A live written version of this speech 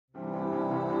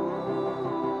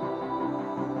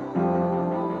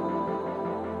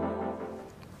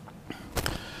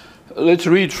Let's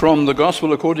read from the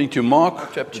Gospel according to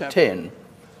Mark chapter 10.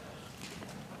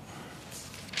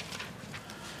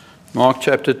 Mark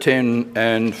chapter 10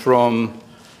 and from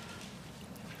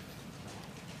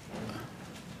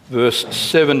verse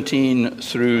 17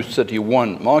 through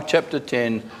 31. Mark chapter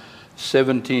 10,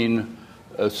 17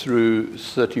 through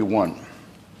 31.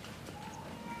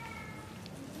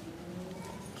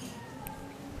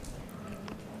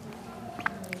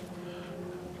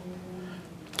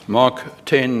 Mark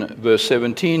 10, verse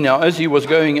 17. Now, as he was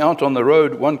going out on the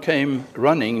road, one came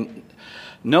running,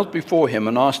 knelt before him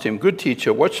and asked him, "Good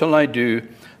teacher, what shall I do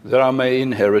that I may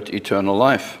inherit eternal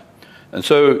life?" And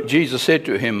so Jesus said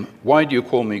to him, "Why do you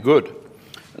call me good?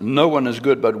 No one is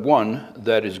good but one,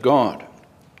 that is God.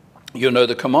 You know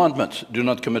the commandments. Do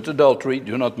not commit adultery,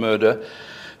 do not murder,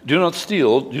 do not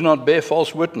steal, do not bear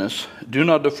false witness, do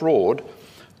not defraud,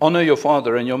 honor your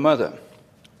father and your mother."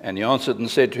 And he answered and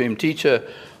said to him, "Teacher,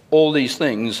 all these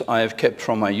things I have kept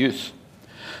from my youth."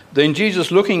 Then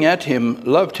Jesus, looking at him,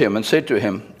 loved him and said to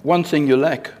him, "One thing you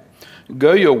lack.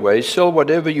 Go your way, sell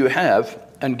whatever you have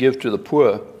and give to the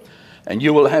poor, and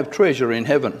you will have treasure in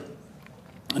heaven.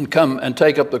 And come and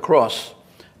take up the cross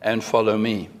and follow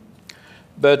me."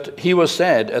 But he was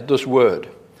sad at this word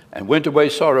and went away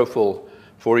sorrowful,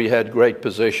 for he had great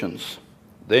possessions.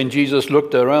 Then Jesus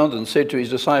looked around and said to his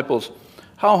disciples,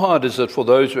 "How hard is it for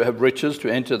those who have riches to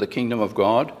enter the kingdom of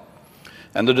God?"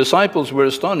 And the disciples were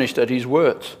astonished at his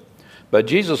words. But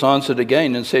Jesus answered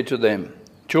again and said to them,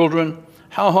 "Children,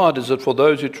 how hard is it for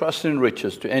those who trust in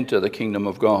riches to enter the kingdom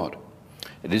of God?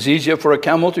 It is easier for a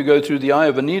camel to go through the eye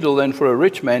of a needle than for a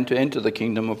rich man to enter the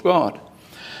kingdom of God."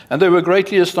 And they were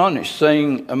greatly astonished,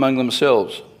 saying among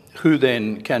themselves, "Who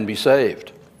then can be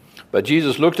saved?" But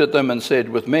Jesus looked at them and said,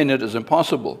 "With men it is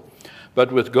impossible,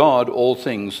 but with God all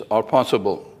things are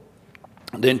possible."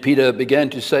 Then Peter began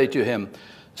to say to him,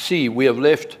 "See, we have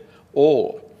left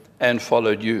all and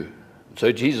followed you."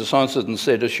 So Jesus answered and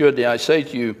said, "Assuredly I say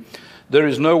to you, there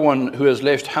is no one who has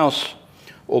left house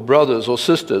or brothers or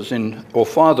sisters or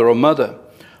father or mother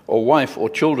or wife or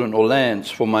children or lands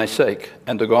for my sake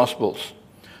and the gospel's,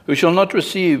 who shall not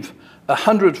receive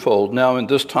 100-fold now in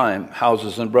this time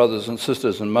houses and brothers and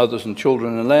sisters and mothers and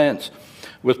children and lands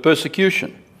with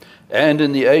persecution, and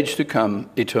in the age to come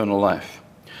eternal life.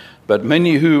 But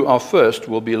many who are first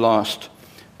will be last,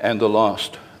 and the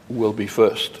last will be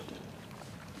first."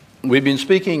 We've been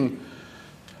speaking,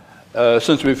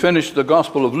 since we finished the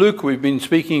Gospel of Luke, we've been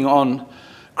speaking on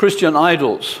Christian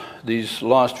idols these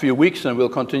last few weeks, and we'll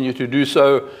continue to do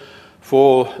so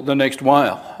for the next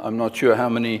while. I'm not sure how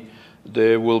many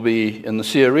there will be in the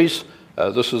series.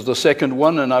 This is the second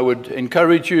one, and I would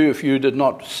encourage you, if you did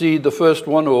not see the first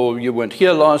one or you weren't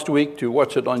here last week, to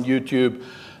watch it on YouTube.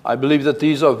 I believe that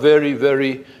these are very,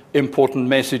 very important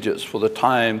messages for the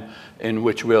time in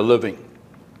which we are living.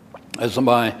 As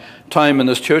my time in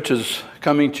this church is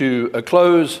coming to a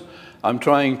close, I'm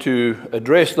trying to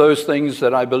address those things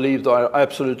that I believe are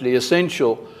absolutely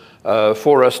essential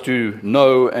for us to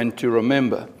know and to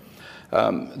remember.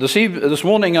 This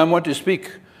morning I want to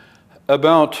speak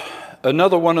about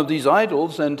another one of these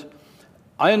idols, and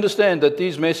I understand that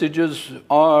these messages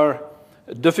are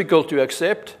difficult to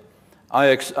accept.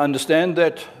 I understand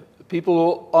that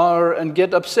people are and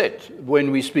get upset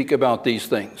when we speak about these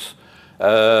things.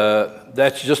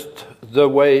 That's just the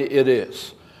way it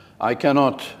is. I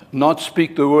cannot not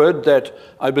speak the word that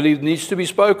I believe needs to be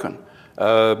spoken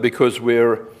because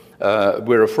we're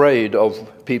afraid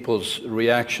of people's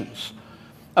reactions.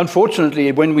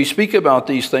 Unfortunately, when we speak about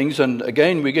these things, and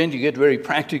again, we're going to get very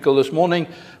practical this morning,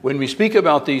 when we speak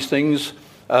about these things,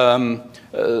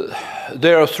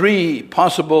 there are three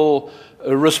possible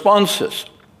responses.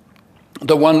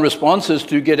 The one response is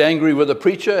to get angry with the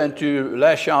preacher and to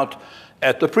lash out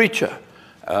at the preacher,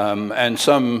 and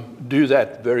some do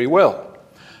that very well.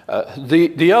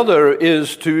 The other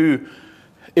is to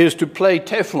play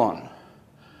Teflon.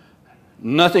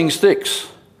 Nothing sticks.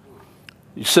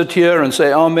 You sit here and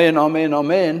say, "Amen, amen,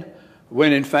 amen,"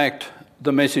 when in fact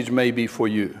the message may be for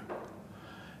you.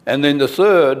 And then the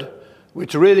third,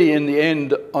 which really in the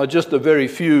end are just the very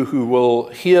few who will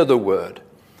hear the word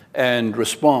and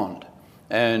respond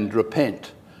and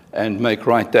repent and make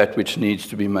right that which needs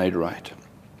to be made right.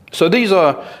 So these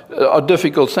are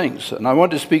difficult things, and I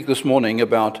want to speak this morning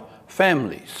about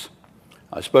families.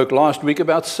 I spoke last week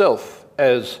about self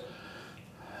as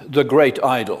the great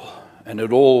idol, and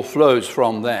it all flows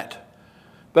from that.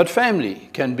 But family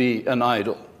can be an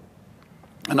idol.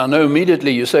 And I know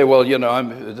immediately you say, "Well, you know,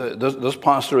 this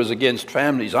pastor is against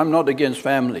families." I'm not against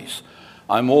families.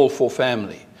 I'm all for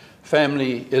family.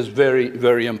 Family is very,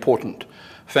 very important.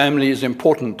 Family is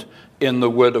important in the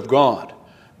Word of God.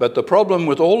 But the problem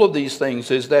with all of these things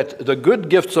is that the good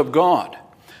gifts of God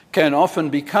can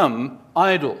often become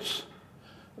idols.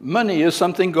 Money is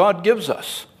something God gives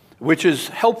us, which is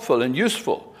helpful and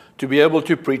useful to be able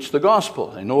to preach the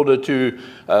gospel in order to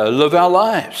live our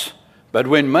lives. But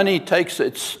when money takes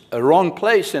its wrong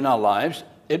place in our lives,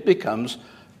 it becomes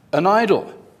an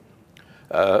idol.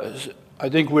 I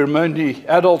think we're mainly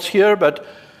adults here, but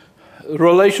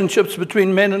relationships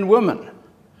between men and women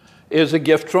is a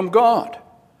gift from God.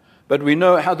 But we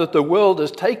know how that the world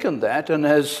has taken that and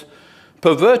has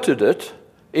perverted it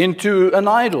into an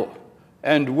idol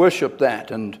and worshiped that.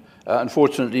 And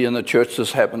unfortunately, in the church,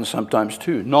 this happens sometimes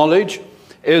too. Knowledge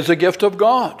is a gift of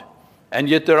God. And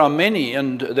yet there are many,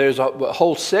 and there's a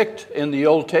whole sect in the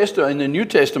Old Testament, in the New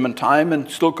Testament time,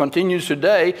 and still continues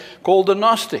today, called the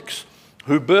Gnostics,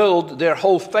 who build their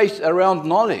whole faith around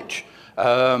knowledge,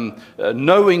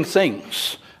 knowing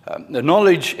things.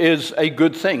 Knowledge is a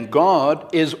good thing.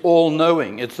 God is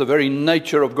all-knowing. It's the very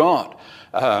nature of God.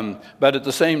 But at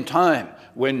the same time,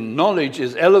 when knowledge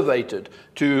is elevated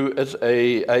to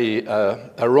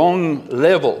a wrong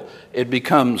level, it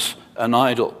becomes an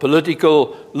idol.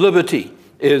 Political liberty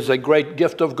is a great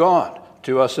gift of God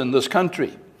to us in this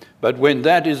country. But when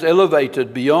that is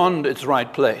elevated beyond its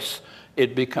right place,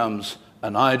 it becomes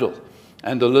an idol.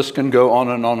 And the list can go on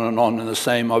and on and on, and the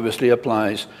same obviously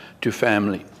applies to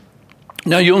family.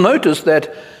 Now you'll notice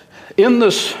that in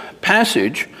this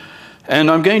passage, and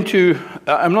I'm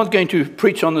not going to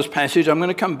preach on this passage. I'm going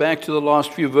to come back to the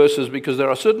last few verses because there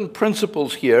are certain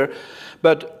principles here.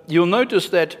 But you'll notice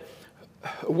that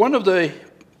one of the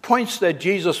points that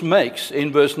Jesus makes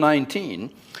in verse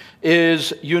 19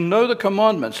 is, you know the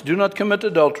commandments. Do not commit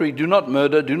adultery, do not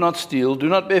murder, do not steal, do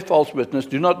not bear false witness,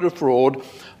 do not defraud,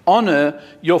 honor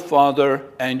your father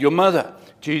and your mother.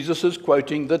 Jesus is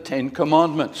quoting the 10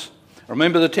 commandments.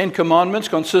 Remember, the 10 commandments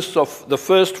consists of the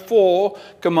first 4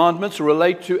 commandments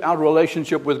relate to our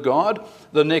relationship with God.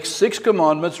 The next 6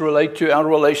 commandments relate to our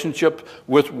relationship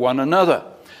with one another.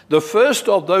 The first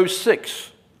of those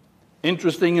 6,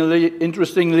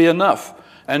 interestingly enough,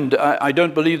 and I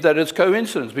don't believe that it's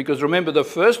coincidence, because remember, the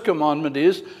first commandment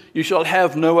is, you shall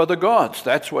have no other gods.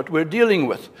 That's what we're dealing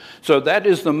with. So that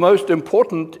is the most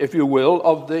important, if you will,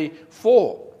 of the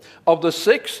 4. Of the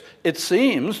 6, it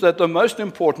seems that the most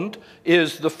important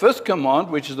is the 5th command,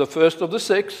 which is the first of the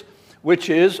 6, which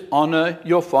is honor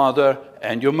your father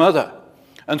and your mother.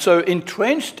 And so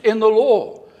entrenched in the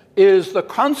law is the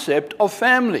concept of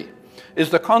family, is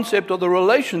the concept of the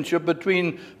relationship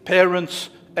between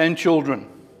parents and children.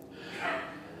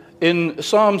 In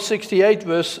Psalm 68,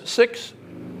 verse 6,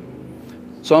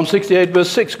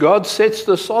 God sets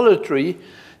the solitary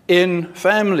in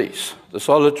families. The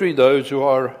solitary, those who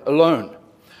are alone.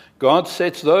 God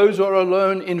sets those who are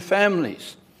alone in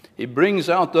families. He brings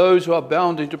out those who are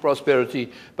bound into prosperity,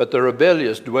 but the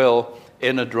rebellious dwell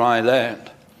in a dry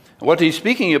land. What he's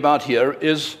speaking about here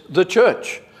is the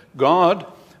church. God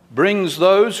brings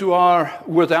those who are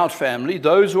without family,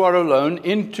 those who are alone,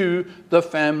 into the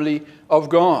family of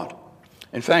God.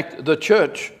 In fact, the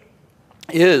church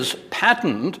is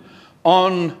patterned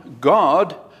on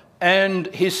God and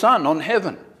his Son, on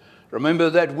heaven. Remember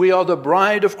that we are the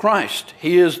bride of Christ.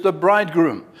 He is the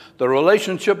bridegroom. The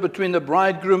relationship between the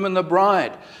bridegroom and the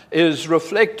bride is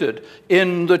reflected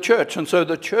in the church. And so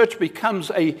the church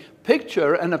becomes a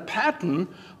picture and a pattern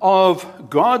of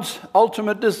God's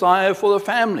ultimate desire for the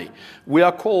family. We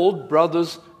are called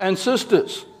brothers and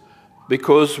sisters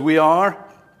because we are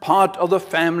part of the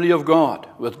family of God,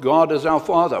 with God as our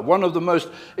Father. One of the most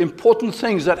important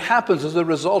things that happens as a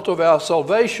result of our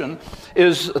salvation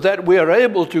is that we are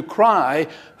able to cry,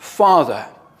 Father.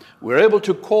 We're able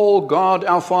to call God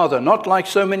our Father, not like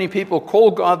so many people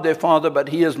call God their Father, but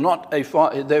he is not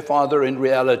their Father in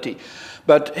reality.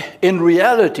 But in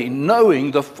reality,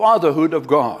 knowing the fatherhood of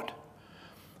God.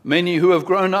 Many who have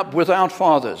grown up without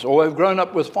fathers, or have grown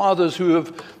up with fathers who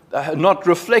have not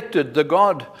reflected the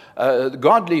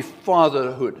godly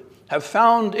fatherhood, have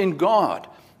found in God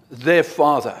their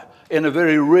Father in a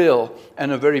very real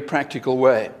and a very practical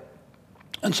way.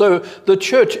 And so the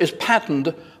church is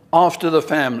patterned after the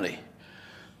family.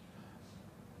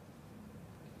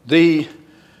 The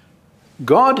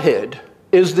Godhead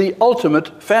is the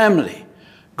ultimate family.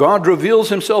 God reveals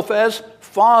himself as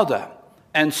Father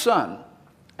and Son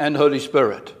and Holy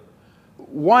Spirit.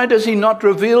 Why does he not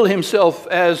reveal himself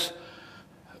as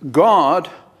God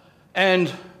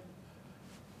and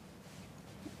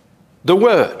the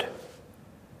Word?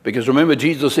 Because remember,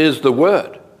 Jesus is the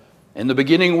Word. In the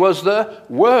beginning was the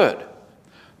Word.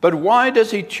 But why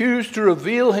does he choose to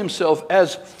reveal himself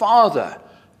as Father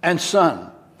and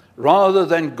Son rather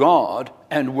than God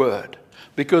and Word?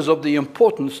 because of the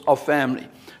importance of family.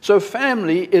 So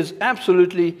family is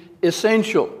absolutely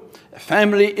essential.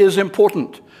 Family is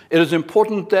important. It is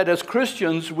important that as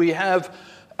Christians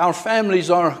our families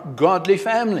are godly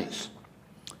families.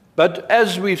 But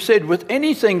as we've said, with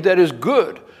anything that is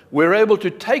good, we're able to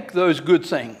take those good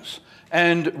things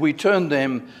and we turn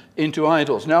them into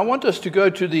idols. Now I want us to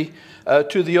go to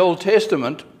the Old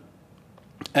Testament,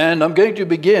 and I'm going to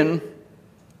begin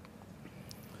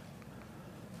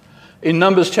in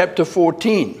Numbers chapter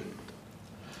 14.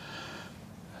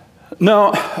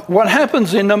 Now, what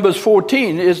happens in Numbers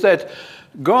 14 is that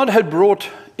God had brought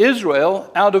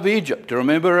Israel out of Egypt,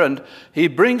 remember, and he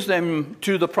brings them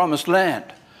to the promised land.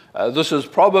 This is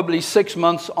probably 6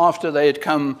 months after they had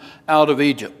come out of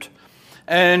Egypt.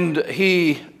 And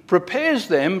he prepares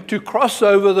them to cross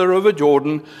over the river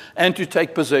Jordan and to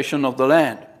take possession of the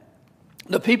land.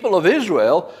 The people of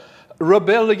Israel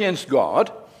rebel against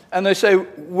God, and they say,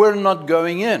 we're not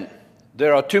going in.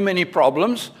 There are too many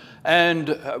problems,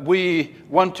 and we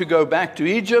want to go back to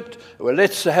Egypt. Well,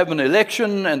 let's have an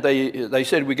election. And they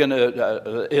said, we're going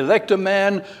to elect a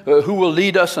man who will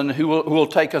lead us and who will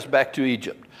take us back to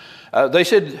Egypt. They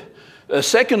said,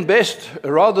 second best,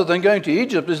 rather than going to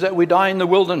Egypt, is that we die in the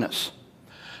wilderness.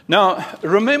 Now,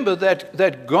 remember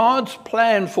that God's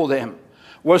plan for them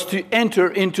was to enter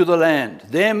into the land,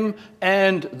 them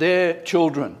and their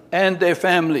children and their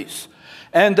families.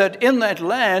 And that in that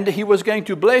land, he was going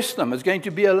to bless them. It's going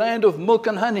to be a land of milk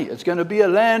and honey. It's going to be a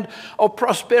land of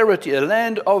prosperity, a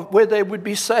land where they would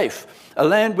be safe, a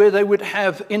land where they would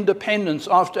have independence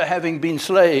after having been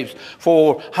slaves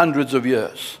for hundreds of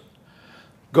years.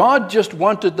 God just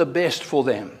wanted the best for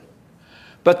them,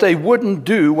 but they wouldn't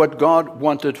do what God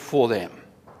wanted for them.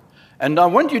 And I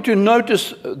want you to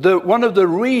notice one of the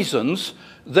reasons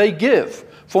they give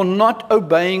for not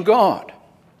obeying God.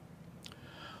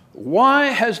 Why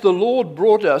has the Lord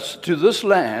brought us to this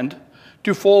land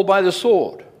to fall by the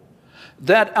sword?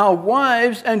 That our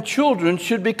wives and children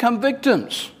should become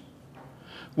victims.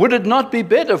 Would it not be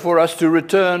better for us to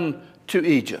return to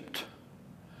Egypt?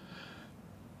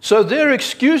 So their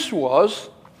excuse was,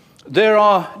 there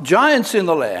are giants in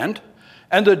the land,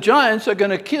 and the giants are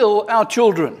going to kill our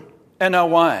children and our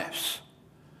wives.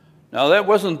 Now, that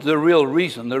wasn't the real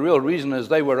reason. The real reason is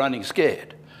they were running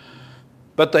scared.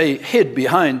 But they hid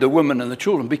behind the women and the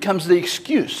children. Becomes the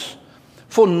excuse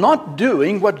for not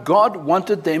doing what God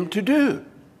wanted them to do.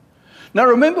 Now,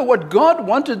 remember, what God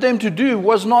wanted them to do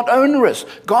was not onerous.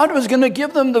 God was going to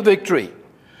give them the victory.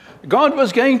 God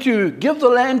was going to give the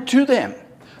land to them.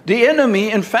 The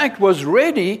enemy, in fact, was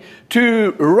ready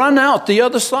to run out the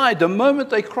other side the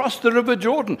moment they crossed the river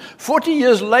Jordan. 40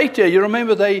 years later, you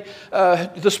remember,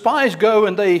 the spies go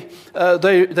and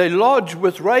they lodge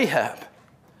with Rahab.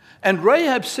 And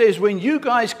Rahab says, when you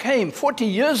guys came 40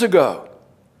 years ago,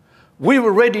 we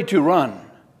were ready to run.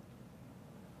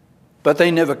 But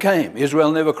they never came.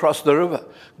 Israel never crossed the river.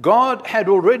 God had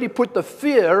already put the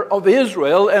fear of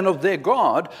Israel and of their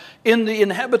God in the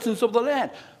inhabitants of the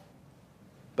land.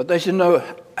 But they said, no,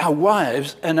 our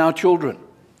wives and our children.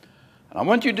 And I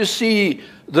want you to see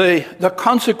the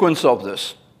consequence of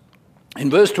this. In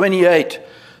verse 28,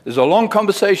 there's a long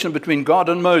conversation between God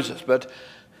and Moses, but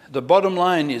the bottom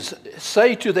line is,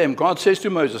 say to them, God says to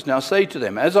Moses, now say to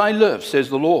them, as I live, says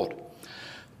the Lord,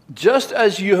 just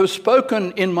as you have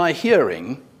spoken in my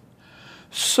hearing,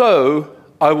 so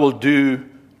I will do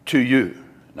to you.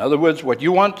 In other words, what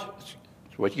you want is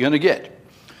what you're going to get.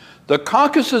 The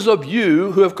carcasses of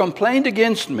you who have complained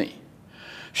against me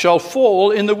shall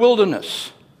fall in the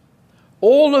wilderness.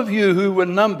 All of you who were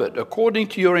numbered, according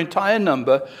to your entire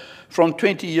number, from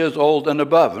 20 years old and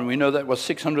above. And we know that was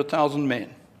 600,000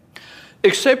 men.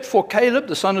 Except for Caleb,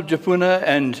 the son of Jephunneh,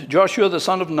 and Joshua, the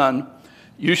son of Nun,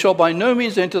 you shall by no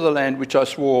means enter the land which I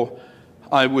swore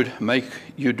I would make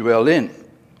you dwell in.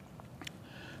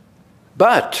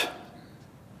 But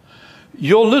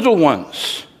your little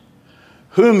ones,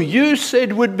 whom you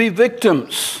said would be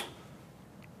victims,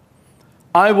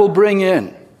 I will bring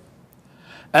in,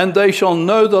 and they shall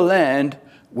know the land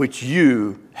which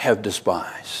you have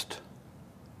despised.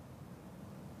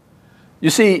 You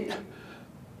see,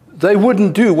 they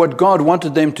wouldn't do what God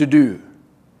wanted them to do.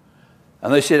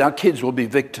 And they said, our kids will be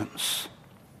victims.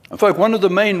 In fact, one of the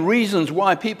main reasons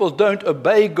why people don't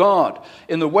obey God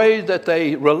in the way that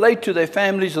they relate to their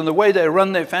families and the way they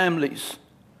run their families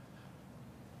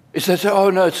is they say, oh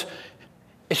no,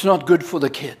 it's not good for the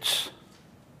kids.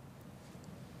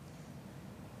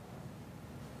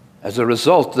 As a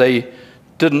result, they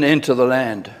didn't enter the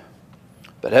land.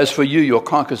 But as for you, your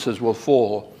carcasses will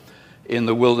fall in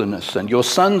the wilderness, and your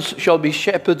sons shall be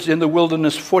shepherds in the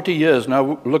wilderness 40 years.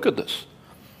 Now look at this.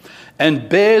 and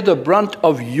bear the brunt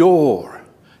of your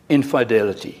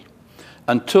infidelity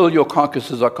until your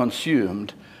carcasses are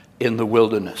consumed in the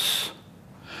wilderness.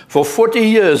 For 40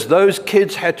 years, those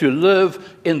kids had to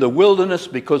live in the wilderness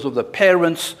because of the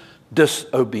parents'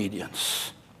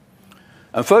 disobedience.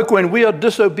 And folk, when we are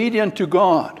disobedient to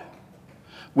God,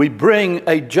 we bring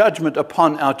a judgment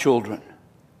upon our children.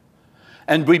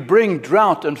 And we bring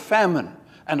drought and famine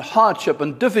and hardship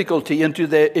and difficulty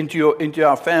into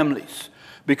our families,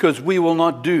 because we will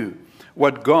not do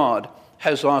what God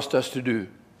has asked us to do.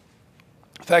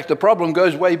 In fact, the problem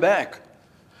goes way back.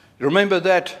 Remember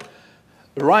that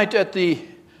right at the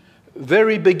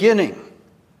very beginning,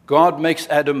 God makes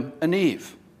Adam and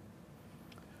Eve.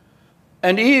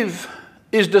 And Eve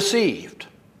is deceived,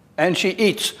 and she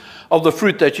eats of the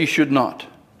fruit that she should not.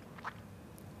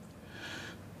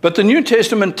 But the New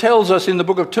Testament tells us in the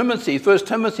book of Timothy, 1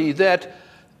 Timothy, that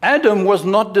Adam was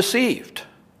not deceived.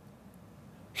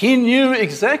 He knew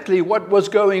exactly what was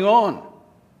going on.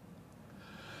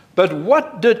 But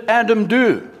what did Adam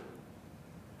do?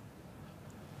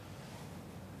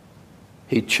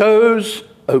 He chose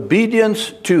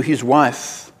obedience to his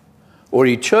wife, or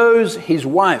he chose his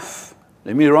wife.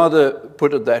 Let me rather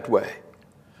put it that way,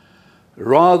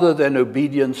 rather than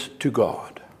obedience to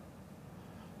God.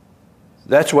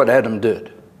 That's what Adam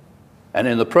did. And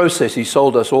in the process, he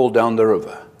sold us all down the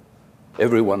river,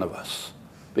 every one of us.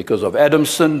 Because of Adam's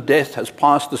sin, death has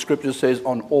passed, the scripture says,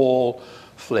 on all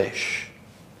flesh.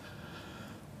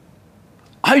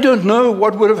 I don't know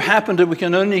what would have happened, if we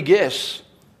can only guess,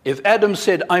 if Adam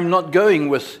said, I'm not going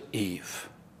with Eve.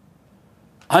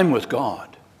 I'm with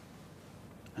God.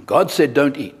 And God said,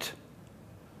 don't eat.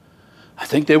 I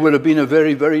think there would have been a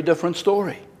very, very different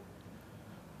story.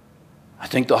 I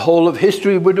think the whole of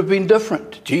history would have been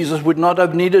different. Jesus would not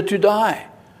have needed to die.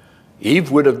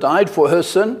 Eve would have died for her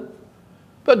sin,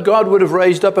 but God would have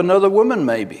raised up another woman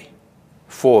maybe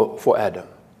for Adam.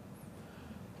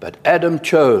 But Adam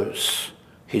chose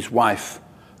his wife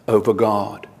over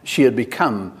God. She had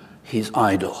become his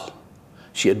idol.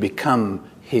 She had become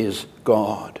his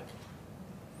God.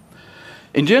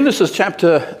 In Genesis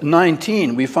chapter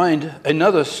 19, we find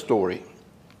another story.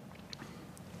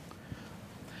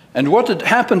 And what had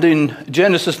happened in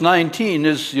Genesis 19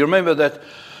 is, you remember that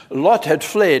Lot had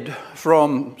fled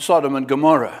from Sodom and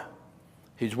Gomorrah.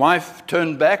 His wife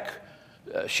turned back.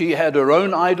 She had her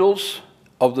own idols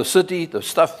of the city, the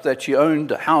stuff that she owned,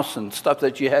 the house and stuff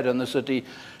that she had in the city.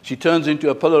 She turns into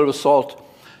a pillar of salt.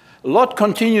 Lot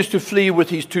continues to flee with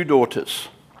his two daughters.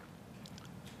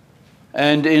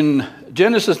 And in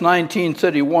Genesis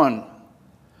 19:31,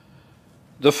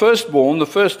 the firstborn, the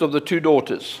first of the two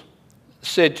daughters,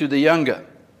 said to the younger,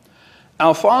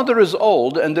 our father is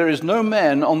old, and there is no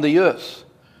man on the earth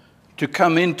to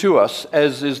come in to us,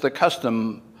 as is the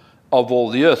custom of all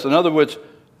the earth. In other words,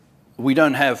 we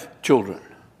don't have children.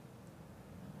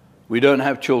 We don't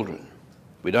have children.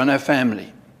 We don't have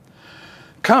family.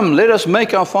 Come, let us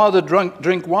make our father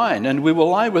drink wine, and we will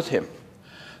lie with him,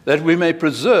 that we may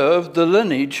preserve the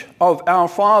lineage of our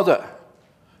father.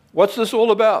 What's this all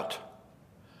about?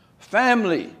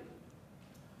 Family.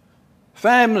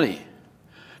 Family.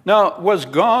 Now, was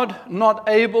God not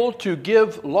able to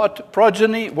give Lot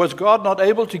progeny? Was God not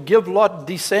able to give Lot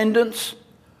descendants?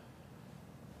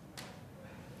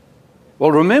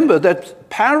 Well, remember that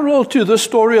parallel to the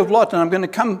story of Lot, and I'm going to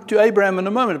come to Abraham in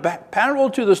a moment, but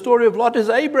parallel to the story of Lot is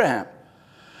Abraham.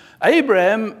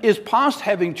 Abraham is past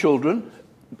having children,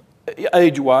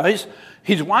 age-wise.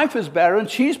 His wife is barren.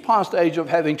 She's past the age of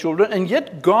having children. And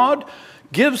yet God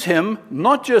gives him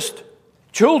not just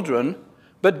children,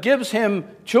 but gives him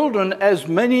children as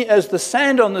many as the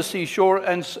sand on the seashore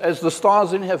and as the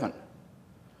stars in heaven.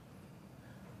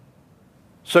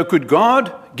 So could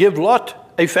God give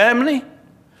Lot a family?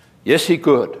 Yes, he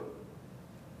could.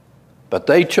 But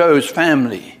they chose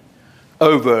family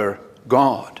over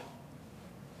God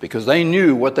because they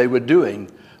knew what they were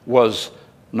doing was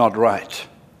not right.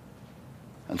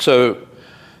 And so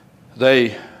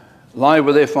they lie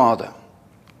with their father.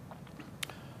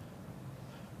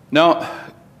 Now,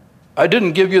 I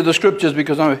didn't give you the scriptures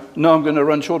because I know I'm going to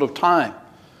run short of time.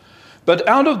 But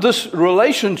out of this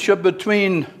relationship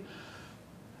between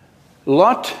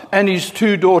Lot and his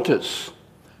two daughters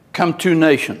come two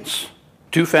nations,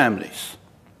 two families.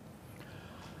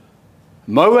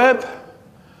 Moab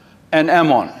and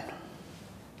Ammon.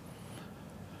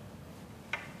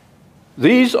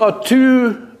 These are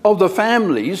two of the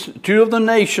families, two of the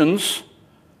nations,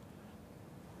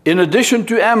 in addition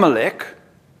to Amalek.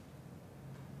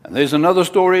 And there's another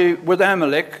story with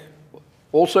Amalek,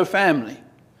 also family,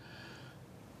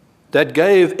 that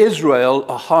gave Israel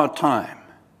a hard time.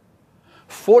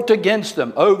 fought against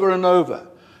them over and over.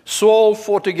 Saul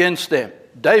fought against them.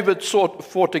 David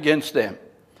fought against them.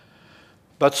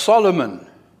 But Solomon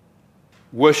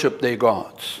worshipped their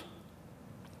gods.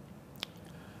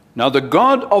 Now the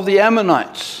God of the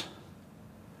Ammonites,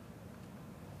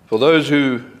 for those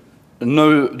who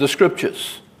know the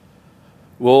scriptures,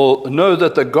 will know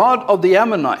that the God of the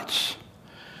Ammonites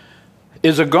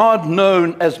is a God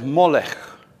known as Molech.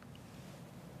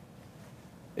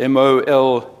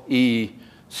 M-O-L-E-C-H.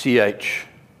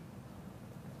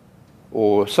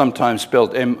 Or sometimes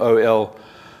spelled M-O-L-O-C-H.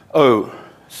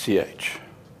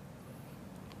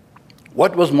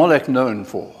 What was Molech known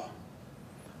for?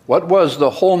 What was the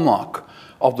hallmark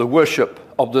of the worship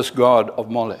of this god of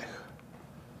Molech?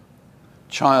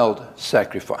 Child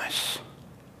sacrifice.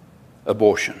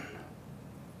 Abortion.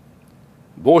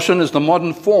 Abortion is the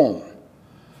modern form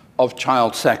of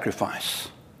child sacrifice.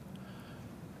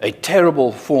 A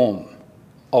terrible form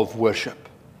of worship.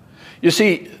 You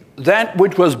see, that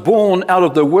which was born out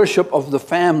of the worship of the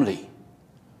family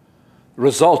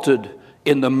resulted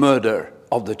in the murder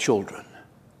of the children.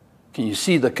 Can you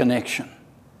see the connection?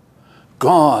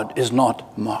 God is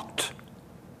not mocked.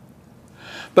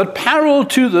 But parallel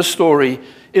to this story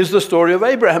is the story of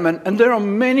Abraham. And there are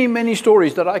many, many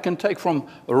stories that I can take from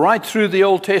right through the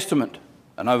Old Testament.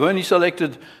 And I've only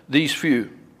selected these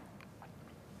few.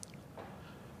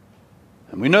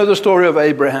 And we know the story of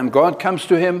Abraham. God comes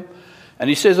to him and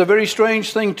he says a very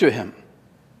strange thing to him.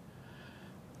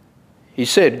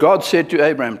 God said to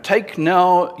Abraham, "Take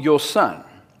now your son,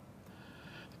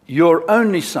 your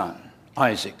only son,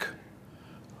 Isaac,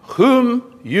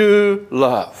 whom you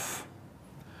love."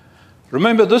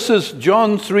 Remember, this is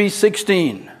John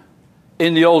 3:16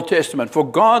 in the Old Testament. "For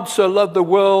God so loved the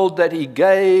world that he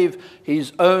gave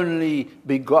his only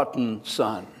begotten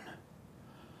Son."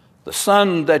 The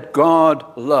Son that God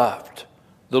loved,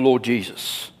 the Lord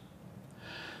Jesus.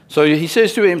 So he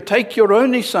says to him, "Take your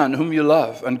only son whom you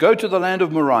love and go to the land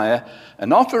of Moriah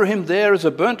and offer him there as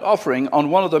a burnt offering on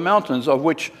one of the mountains of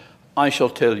which I shall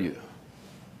tell you."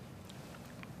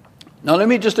 Now let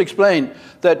me just explain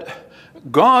that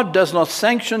God does not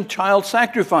sanction child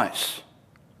sacrifice.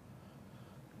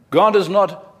 God is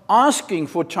not asking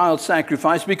for child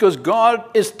sacrifice because God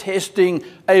is testing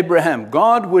Abraham.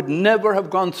 God would never have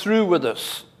gone through with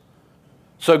this.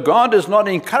 So God is not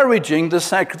encouraging the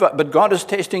sacrifice, but God is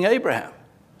testing Abraham.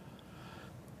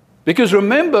 Because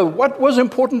remember, what was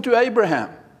important to Abraham?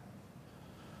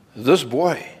 This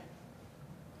boy.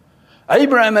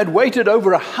 Abraham had waited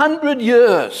over 100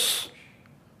 years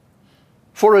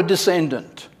for a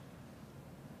descendant.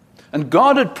 And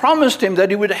God had promised him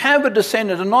that he would have a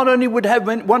descendant, and not only would have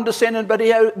one descendant, but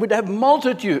he would have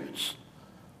multitudes.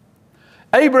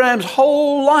 Abraham's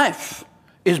whole life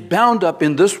is bound up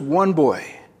in this one boy.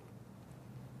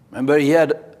 Remember, he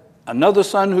had another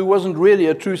son who wasn't really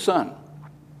a true son.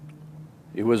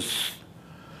 He was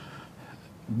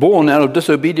born out of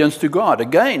disobedience to God.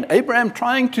 Again, Abraham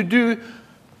trying to do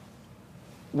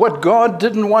what God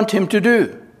didn't want him to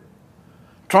do.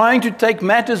 Trying to take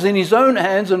matters in his own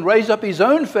hands and raise up his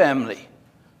own family.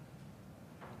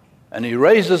 And he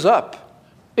raises up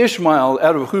Ishmael,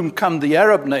 out of whom come the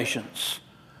Arab nations,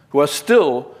 who are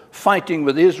still fighting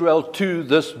with Israel to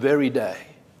this very day.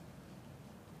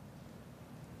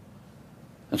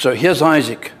 And so here's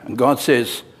Isaac, and God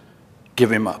says, "Give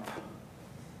him up."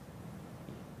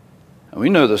 And we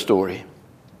know the story.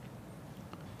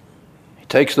 He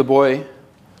takes the boy,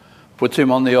 puts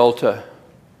him on the altar,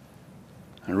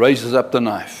 and raises up the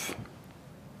knife.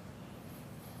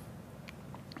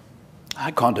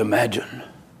 I can't imagine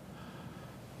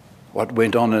what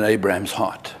went on in Abraham's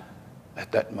heart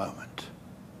at that moment.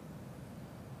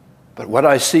 But what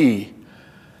I see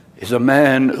is a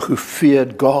man who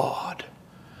feared God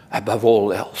above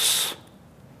all else,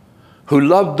 who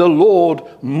loved the Lord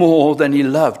more than he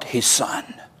loved his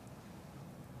son.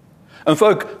 And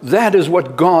folk, that is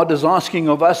what God is asking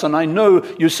of us. And I know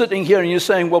you're sitting here and you're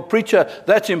saying, "Well, preacher,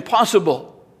 that's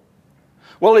impossible."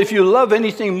 Well, if you love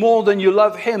anything more than you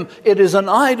love him, it is an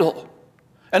idol.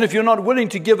 And if you're not willing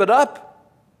to give it up,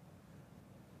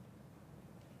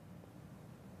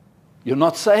 you're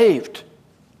not saved.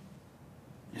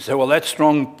 You say, "Well, that's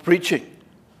strong preaching."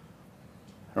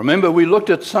 Remember, we looked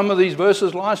at some of these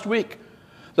verses last week,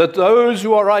 that those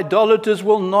who are idolaters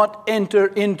will not enter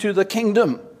into the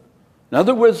kingdom. In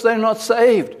other words, they're not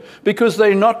saved because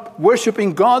they're not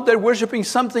worshiping God, they're worshiping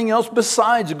something else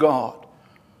besides God.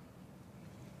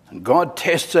 And God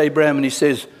tests Abraham and he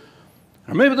says,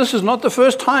 remember, this is not the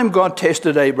first time God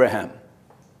tested Abraham.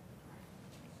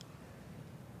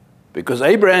 Because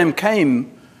Abraham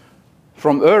came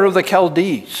from Ur of the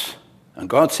Chaldees, And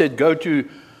God said, go to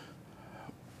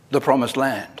the promised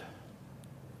land.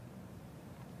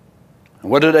 And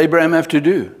what did Abraham have to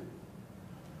do?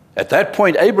 At that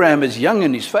point, Abraham is young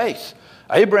in his faith.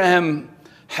 Abraham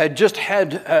had just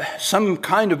had some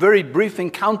kind of very brief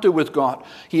encounter with God.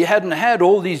 He hadn't had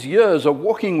all these years of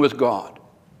walking with God.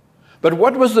 But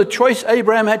what was the choice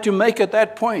Abraham had to make at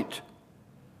that point?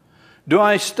 Do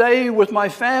I stay with my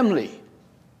family?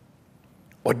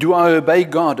 Or do I obey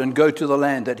God and go to the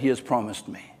land that he has promised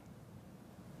me?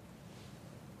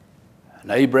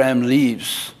 And Abraham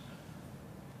leaves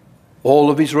all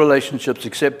of his relationships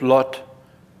except Lot.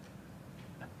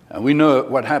 And we know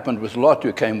what happened with Lot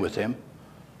who came with him.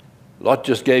 Lot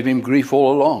just gave him grief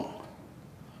all along.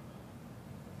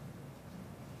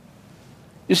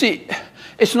 You see,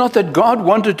 it's not that God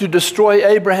wanted to destroy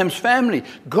Abraham's family.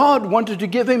 God wanted to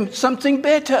give him something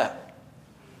better.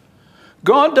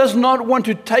 God does not want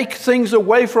to take things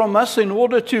away from us in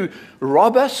order to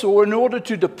rob us or in order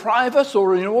to deprive us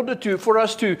or in order for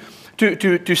us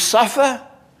to suffer.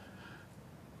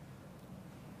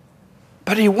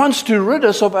 But he wants to rid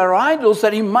us of our idols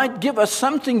that he might give us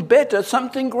something better,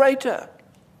 something greater.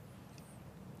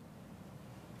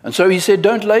 And so he said,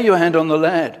 don't lay your hand on the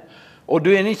lad or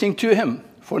do anything to him.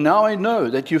 For now I know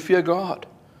that you fear God,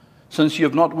 since you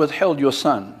have not withheld your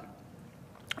son,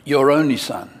 your only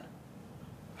son,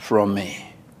 from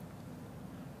me.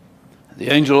 The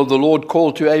angel of the Lord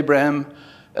called to Abraham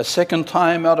a second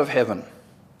time out of heaven.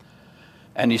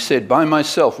 And he said, by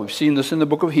myself, we've seen this in the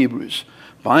book of Hebrews,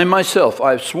 by myself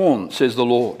I have sworn, says the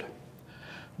Lord,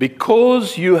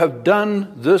 because you have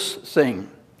done this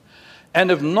thing and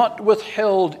have not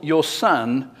withheld your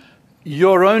son,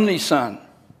 your only son.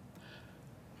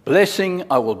 Blessing,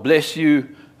 I will bless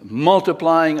you.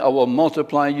 Multiplying, I will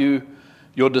multiply you.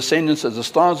 Your descendants as the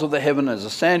stars of the heaven, as the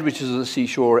sand which is of the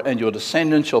seashore, and your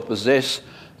descendants shall possess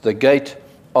the gate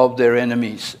of their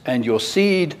enemies. And your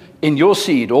seed, in your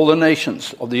seed, all the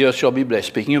nations of the earth shall be blessed,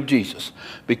 speaking of Jesus,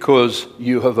 because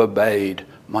you have obeyed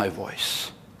my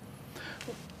voice.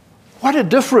 What a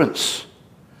difference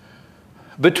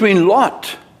between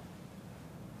Lot.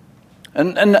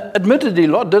 And admittedly,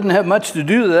 Lot didn't have much to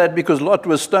do with that because Lot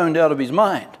was stoned out of his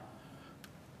mind,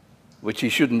 which he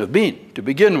shouldn't have been to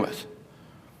begin with.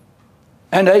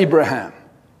 And Abraham.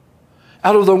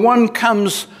 Out of the one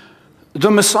comes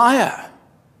the Messiah.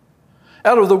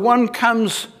 Out of the one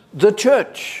comes the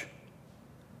church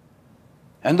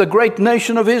and the great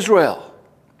nation of Israel.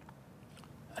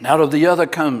 And out of the other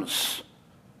comes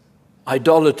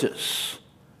idolaters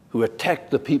who attack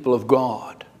the people of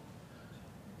God.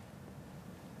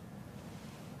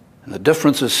 And the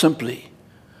difference is simply,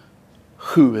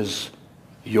 who is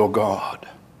your God?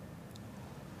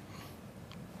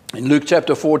 In Luke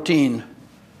chapter 14,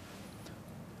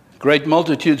 great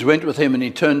multitudes went with him, and he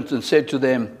turned and said to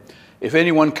them, if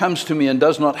anyone comes to me and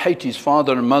does not hate his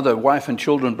father and mother, wife and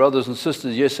children, brothers and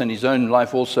sisters, yes, and his own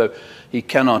life also, he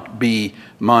cannot be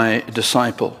my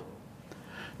disciple.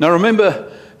 Now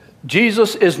remember,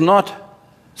 Jesus is not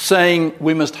saying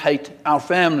we must hate our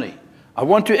family. I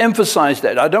want to emphasize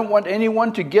that. I don't want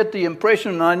anyone to get the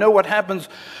impression, and I know what happens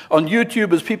on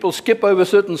YouTube is people skip over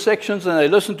certain sections and they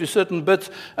listen to certain bits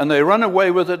and they run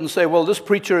away with it and say, well, this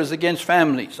preacher is against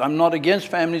families. I'm not against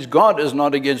families. God is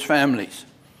not against families.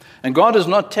 And God is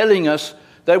not telling us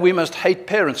that we must hate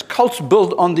parents. Cults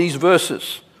build on these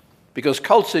verses because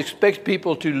cults expect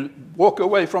people to walk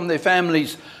away from their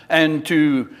families and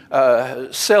to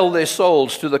sell their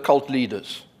souls to the cult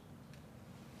leaders.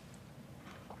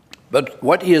 But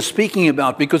what he is speaking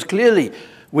about, because clearly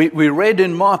we read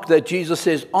in Mark that Jesus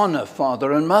says, honor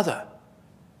father and mother.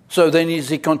 So then is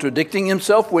he contradicting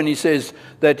himself when he says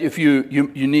that if you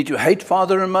need to hate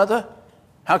father and mother?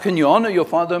 How can you honor your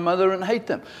father and mother and hate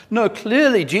them? No,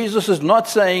 clearly Jesus is not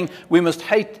saying we must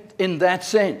hate in that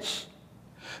sense.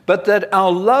 But that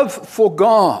our love for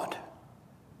God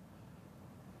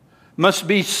must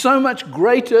be so much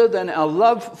greater than our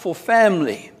love for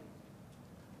family,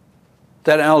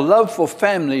 that our love for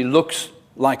family looks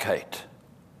like hate.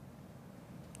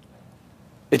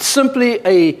 It's simply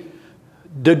a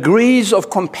degrees of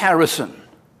comparison.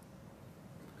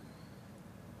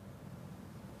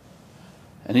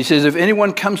 And he says, if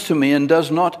anyone comes to me and does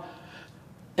not,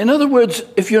 in other words,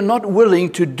 if you're not willing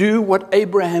to do what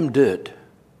Abraham did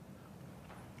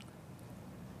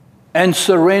and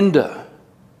surrender.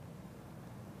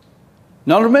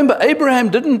 Now remember, Abraham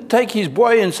didn't take his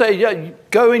boy and say, yeah,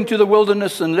 go into the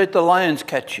wilderness and let the lions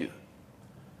catch you.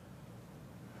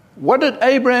 What did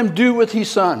Abraham do with his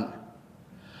son?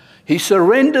 He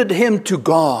surrendered him to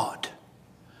God.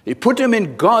 He put him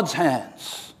in God's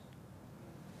hands.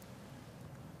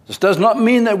 This does not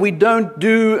mean that we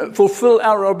don't fulfill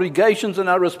our obligations and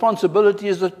our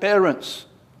responsibilities as parents.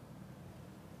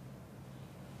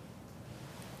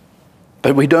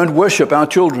 But we don't worship our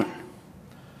children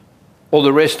or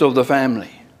the rest of the family.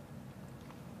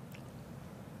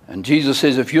 And Jesus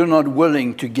says, if you're not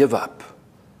willing to give up.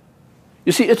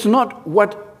 You see, it's not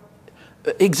what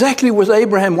exactly was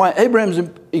Abraham, why Abraham's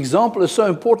example is so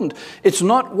important. It's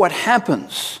not what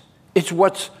happens, it's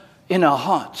what's in our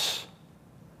hearts.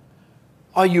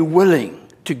 Are you willing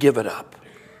to give it up?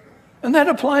 And that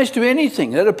applies to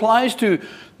anything. That applies to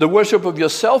the worship of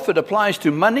yourself. It applies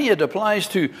to money. It applies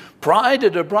to pride.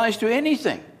 It applies to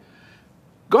anything.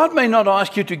 God may not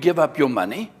ask you to give up your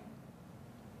money.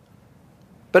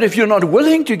 But if you're not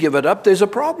willing to give it up, there's a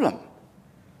problem.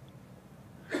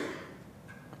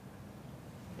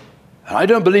 And I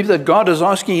don't believe that God is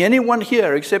asking anyone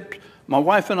here except my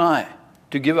wife and I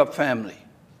to give up family.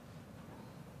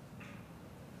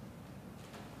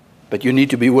 But you need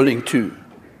to be willing to.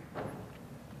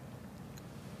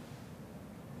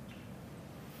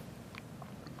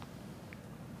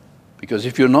 Because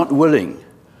if you're not willing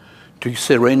to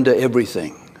surrender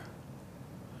everything,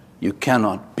 you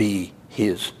cannot be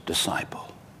his disciple.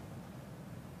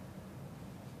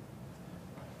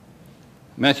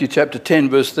 Matthew chapter 10,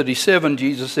 verse 37,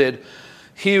 Jesus said,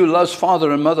 he who loves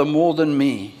father and mother more than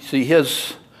me. See,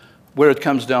 here's where it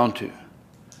comes down to.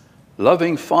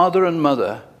 Loving father and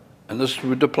mother, and this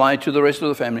would apply to the rest of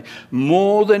the family,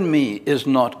 more than me is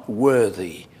not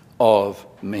worthy of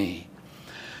me.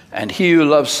 And he who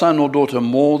loves son or daughter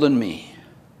more than me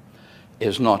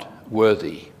is not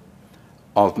worthy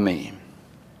of me.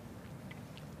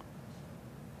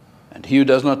 And he who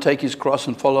does not take his cross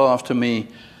and follow after me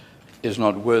is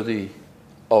not worthy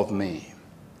of me.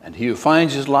 And he who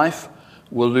finds his life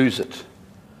will lose it.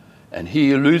 And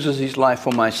he who loses his life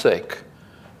for my sake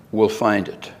will find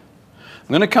it. I'm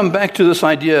going to come back to this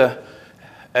idea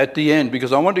at the end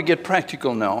because I want to get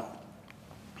practical now.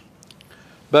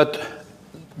 But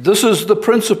this is the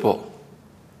principle.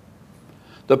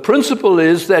 The principle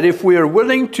is that if we are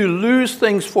willing to lose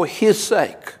things for his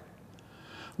sake,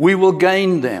 we will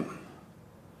gain them.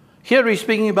 Here he's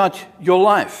speaking about your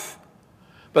life.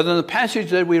 But in the passage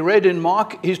that we read in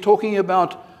Mark, he's talking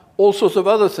about all sorts of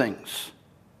other things.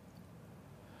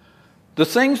 The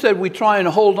things that we try and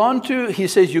hold on to, he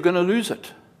says you're going to lose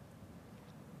it.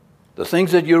 The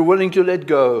things that you're willing to let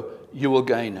go, you will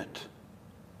gain it.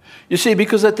 You see,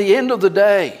 because at the end of the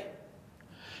day,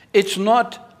 it's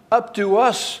not up to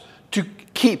us to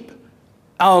keep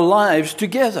our lives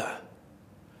together.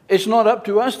 It's not up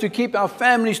to us to keep our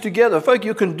families together. Folk,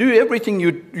 you can do everything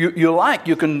you like.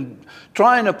 You can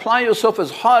try and apply yourself as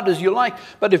hard as you like.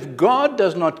 But if God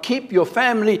does not keep your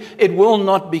family, it will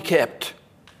not be kept.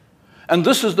 And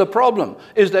this is the problem,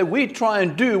 is that we try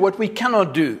and do what we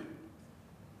cannot do.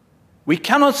 We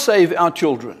cannot save our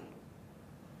children.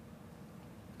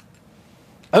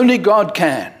 Only God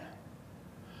can.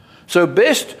 So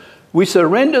best we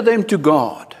surrender them to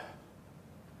God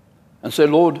and say,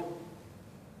 Lord,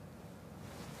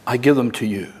 I give them to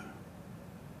you.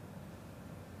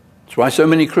 That's why so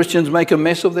many Christians make a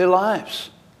mess of their lives,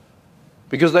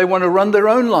 because they want to run their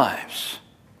own lives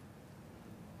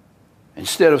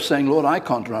instead of saying, Lord, I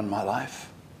can't run my life.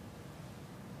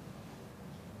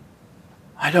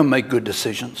 I don't make good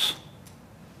decisions.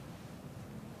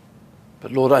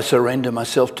 But Lord, I surrender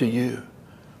myself to you.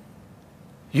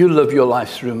 You live your life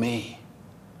through me.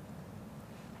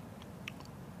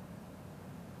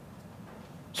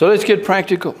 So let's get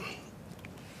practical.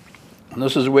 And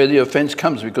this is where the offense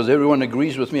comes, because everyone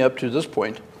agrees with me up to this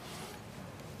point.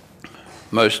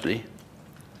 Mostly.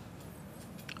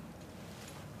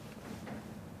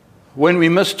 When we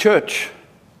miss church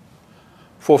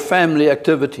for family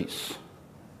activities,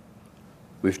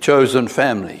 we've chosen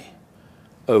family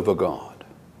over God.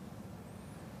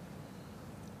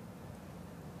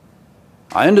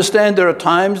 I understand there are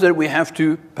times that we have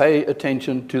to pay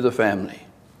attention to the family.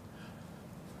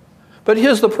 But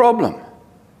here's the problem.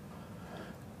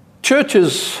 Church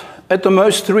is at the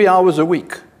most 3 hours a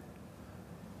week.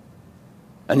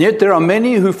 And yet there are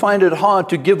many who find it hard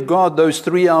to give God those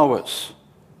 3 hours,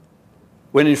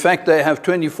 when in fact they have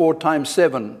 24 times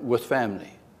 7 with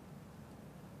family.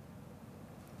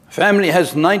 Family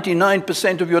has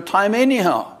 99% of your time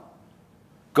anyhow.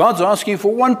 God's asking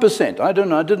for 1%. I don't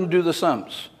know, I didn't do the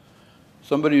sums.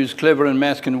 Somebody who's clever in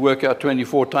math can work out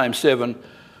 24 times 7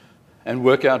 and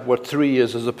work out what 3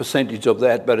 is as a percentage of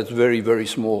that, but it's very, very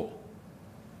small.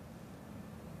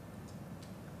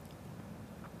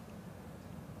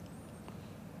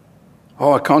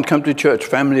 Oh, I can't come to church.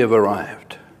 Family have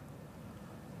arrived.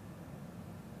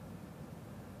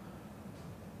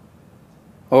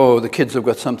 Oh, the kids have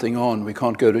got something on, we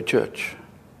can't go to church.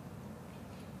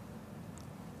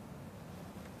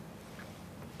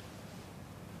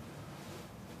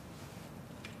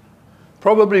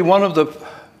 Probably one of the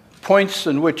points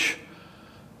in which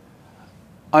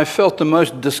I felt the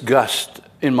most disgust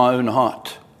in my own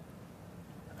heart.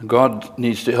 God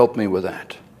needs to help me with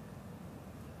that.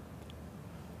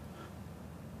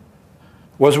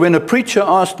 Was when a preacher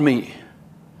asked me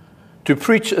to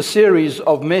preach a series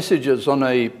of messages on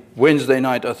a Wednesday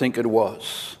night, I think it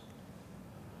was,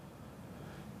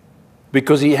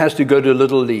 because he has to go to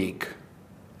Little League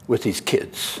with his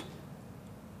kids.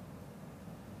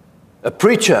 A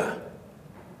preacher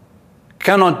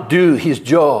cannot do his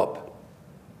job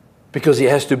because he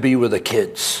has to be with the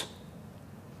kids.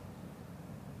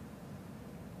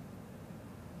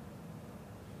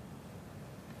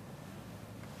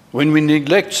 When we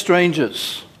neglect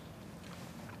strangers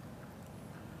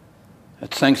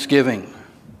at Thanksgiving,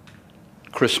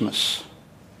 Christmas,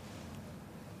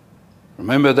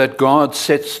 remember that God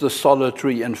sets the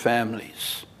solitary in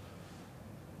families.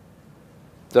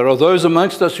 There are those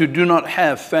amongst us who do not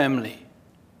have family.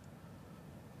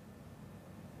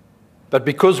 But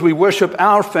because we worship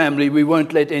our family, we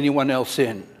won't let anyone else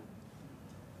in.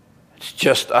 It's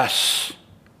just us.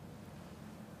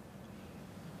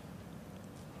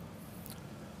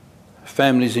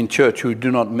 Families in church who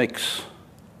do not mix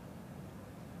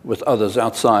with others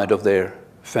outside of their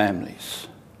families.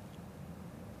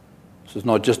 This is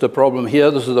not just a problem here,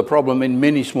 this is a problem in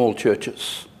many small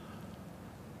churches,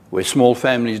 where small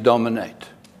families dominate,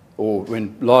 or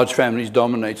when large families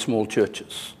dominate small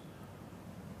churches.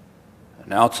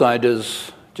 And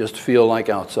outsiders just feel like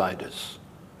outsiders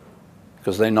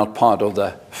because they're not part of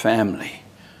the family.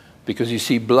 Because you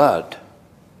see, blood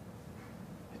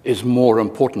is more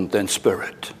important than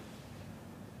spirit.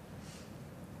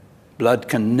 Blood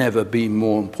can never be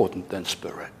more important than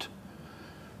spirit.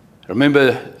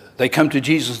 Remember, they come to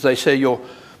Jesus, they say, your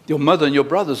mother and your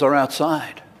brothers are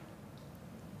outside.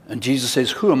 And Jesus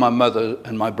says, who are my mother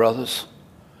and my brothers?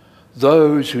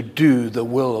 Those who do the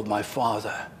will of my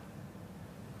Father.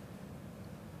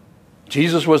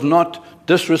 Jesus was not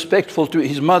disrespectful to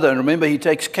his mother. And remember, he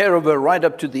takes care of her right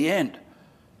up to the end.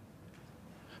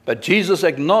 But Jesus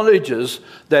acknowledges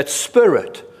that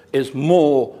spirit is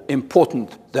more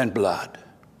important than blood.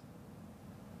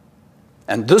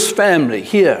 And this family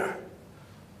here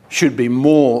should be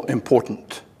more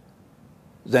important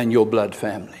than your blood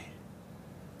family.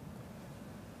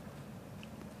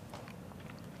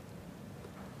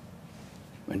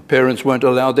 When parents won't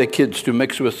allow their kids to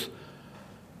mix with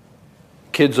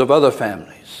kids of other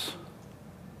families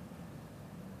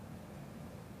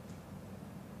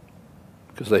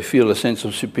because they feel a sense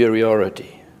of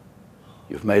superiority,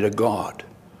 you've made a god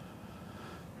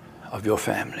of your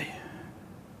family.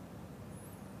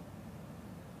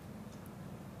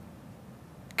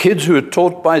 Kids who are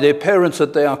taught by their parents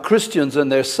that they are Christians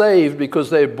and they're saved because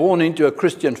they're born into a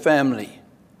Christian family.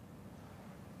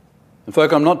 In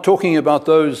fact, I'm not talking about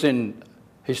those in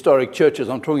historic churches.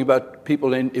 I'm talking about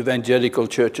people in evangelical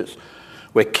churches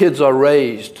where kids are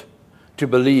raised to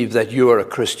believe that you are a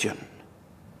Christian.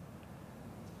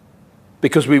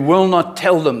 Because we will not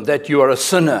tell them that you are a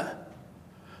sinner,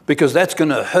 because that's going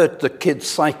to hurt the kid's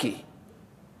psyche.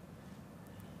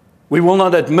 We will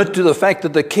not admit to the fact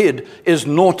that the kid is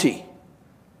naughty,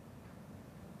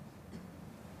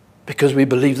 because we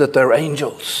believe that they're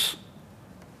angels.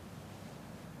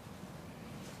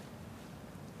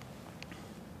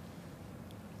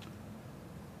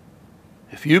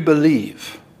 If you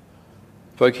believe,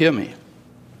 folk, hear me,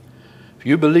 if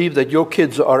you believe that your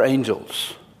kids are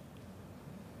angels,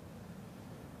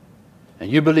 and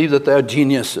you believe that they are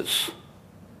geniuses,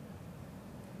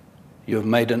 you have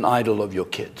made an idol of your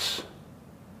kids.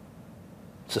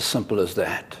 It's as simple as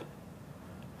that.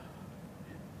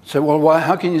 So, well, why?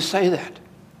 How can you say that?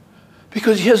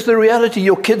 Because here's the reality,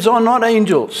 your kids are not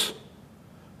angels.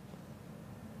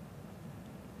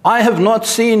 I have not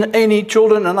seen any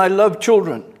children, and I love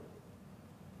children.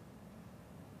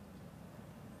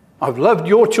 I've loved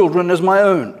your children as my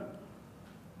own.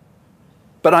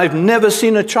 But I've never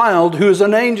seen a child who is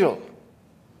an angel.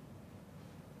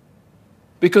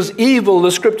 Because evil,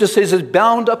 the scripture says, is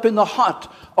bound up in the heart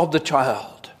of the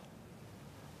child.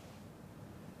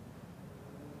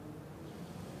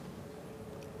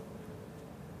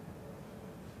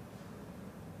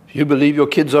 If you believe your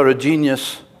kids are a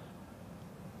genius,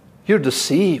 you're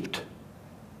deceived.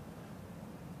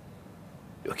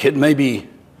 Your kid may be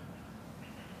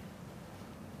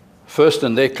first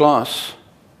in their class.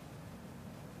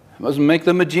 It doesn't make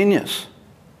them a genius.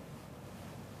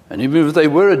 And even if they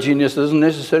were a genius, it doesn't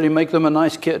necessarily make them a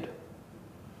nice kid.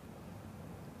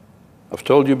 I've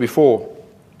told you before,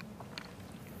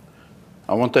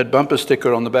 I want that bumper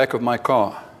sticker on the back of my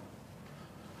car.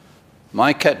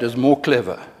 My cat is more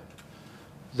clever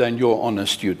than your honor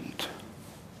student.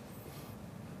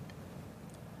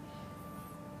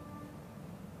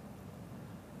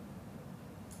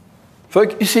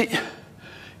 Folks, you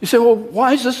say, well,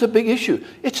 why is this a big issue?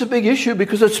 It's a big issue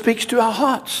because it speaks to our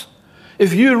hearts.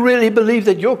 If you really believe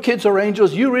that your kids are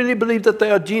angels, you really believe that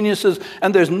they are geniuses,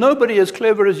 and there's nobody as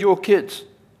clever as your kids,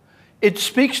 it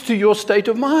speaks to your state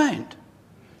of mind.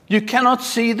 You cannot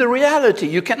see the reality.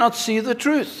 You cannot see the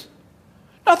truth.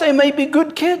 Now, they may be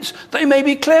good kids. They may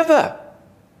be clever.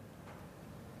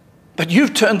 But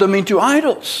you've turned them into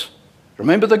idols.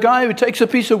 Remember the guy who takes a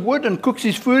piece of wood and cooks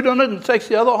his food on it and takes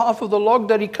the other half of the log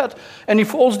that he cut and he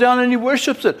falls down and he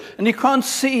worships it. And he can't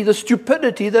see the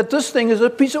stupidity that this thing is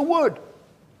a piece of wood.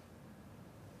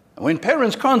 And when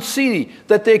parents can't see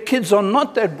that their kids are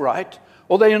not that bright,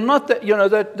 or they are not that,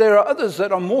 that there are others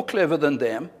that are more clever than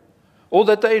them, or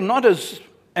that they're not as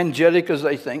angelic as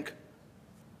they think,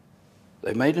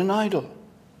 they made an idol.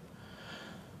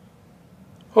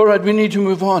 All right, we need to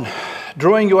move on.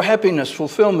 Drawing your happiness,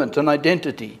 fulfillment, and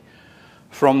identity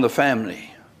from the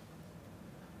family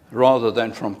rather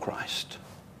than from Christ.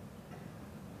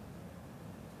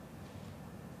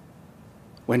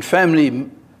 When family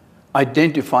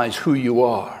identifies who you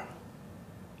are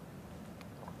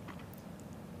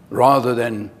rather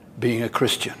than being a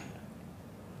Christian.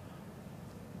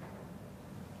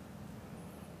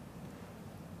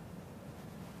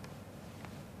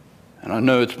 And I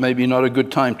know it's maybe not a good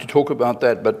time to talk about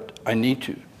that, but I need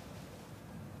to.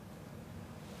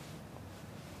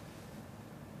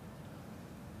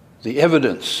 The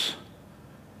evidence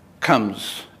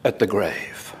comes at the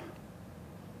grave.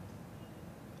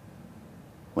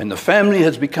 When the family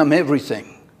has become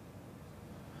everything,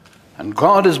 and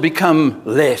God has become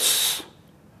less,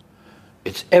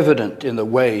 it's evident in the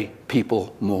way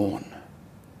people mourn.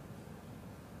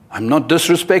 I'm not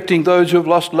disrespecting those who have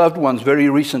lost loved ones very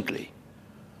recently,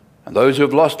 and those who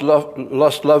have lost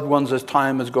loved ones as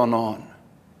time has gone on.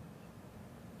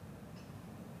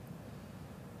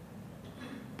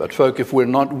 But folk, if we're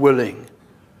not willing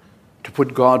to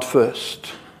put God first,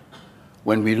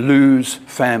 when we lose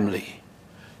family,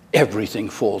 everything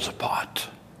falls apart.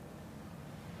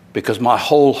 Because my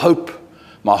whole hope,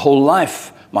 my whole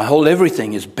life, my whole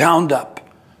everything is bound up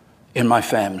in my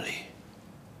family.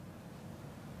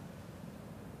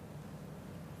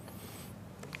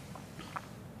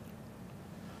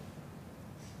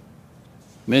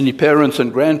 Many parents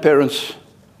and grandparents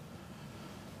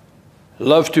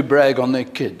love to brag on their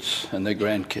kids and their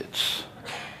grandkids.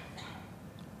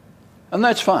 And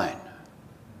that's fine.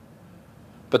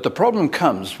 But the problem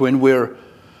comes when we're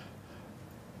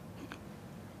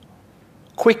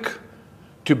quick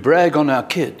to brag on our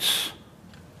kids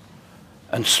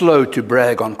and slow to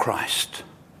brag on Christ.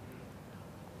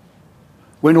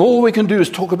 When all we can do is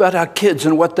talk about our kids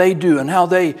and what they do and how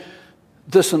they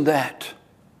this and that.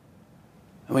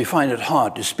 And we find it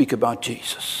hard to speak about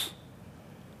Jesus.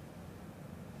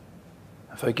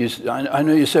 I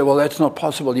know you say, well, that's not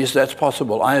possible. Yes, that's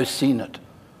possible. I have seen it.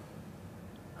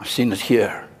 I've seen it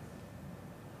here.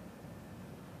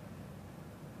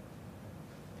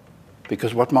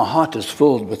 Because what my heart is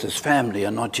filled with is family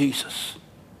and not Jesus.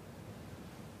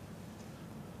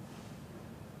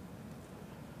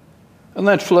 And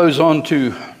that flows on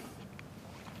to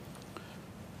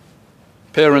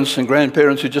parents and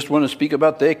grandparents who just want to speak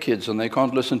about their kids and they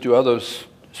can't listen to others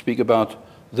speak about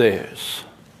theirs.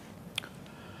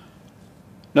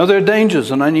 Now, there are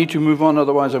dangers, and I need to move on,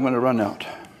 otherwise I'm going to run out.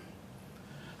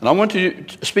 And I want to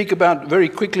speak about very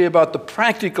quickly about the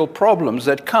practical problems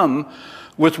that come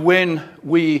with when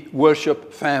we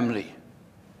worship family.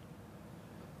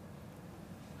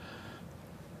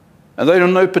 And they're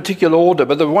in no particular order,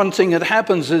 but the one thing that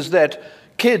happens is that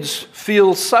kids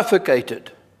feel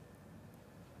suffocated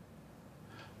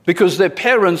because their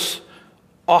parents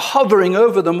are hovering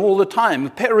over them all the time.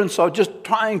 Parents are just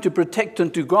trying to protect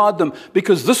and to guard them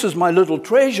because this is my little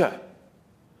treasure.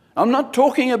 I'm not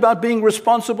talking about being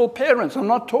responsible parents. I'm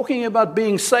not talking about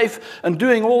being safe and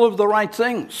doing all of the right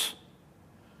things.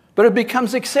 But it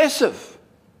becomes excessive.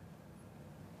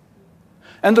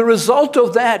 And the result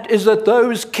of that is that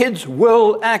those kids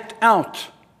will act out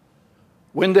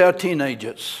when they are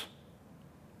teenagers.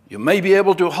 You may be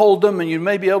able to hold them and you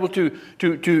may be able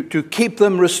to keep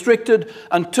them restricted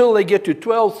until they get to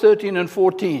 12, 13, and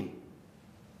 14.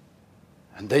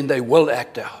 And then they will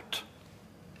act out.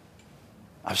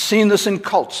 I've seen this in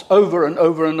cults over and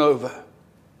over and over.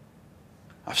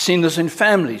 I've seen this in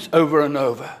families over and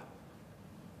over.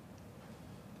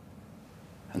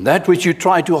 And that which you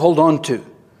try to hold on to,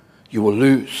 you will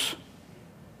lose.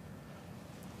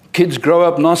 Kids grow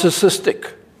up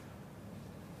narcissistic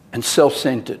and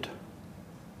self-centered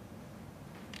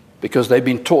because they've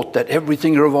been taught that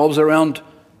everything revolves around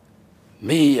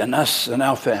me and us and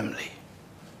our family.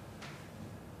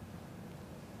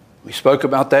 We spoke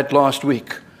about that last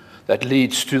week. That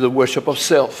leads to the worship of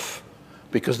self,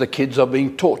 because the kids are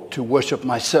being taught to worship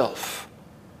myself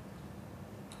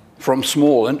from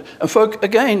small. And folk,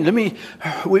 again,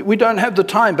 we don't have the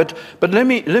time, but let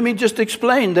me just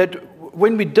explain that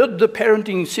when we did the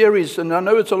parenting series, and I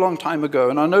know it's a long time ago,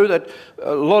 and I know that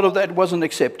a lot of that wasn't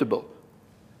acceptable.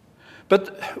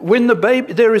 But when the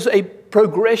baby, there is a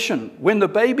progression. When the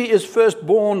baby is first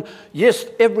born, yes,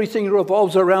 everything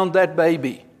revolves around that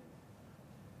baby.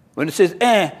 When it says,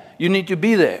 you need to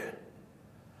be there.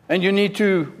 And you need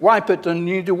to wipe it, and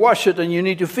you need to wash it, and you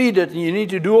need to feed it, and you need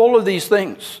to do all of these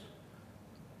things.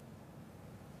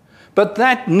 But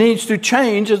that needs to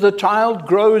change as the child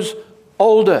grows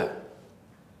older.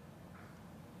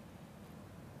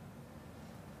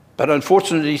 But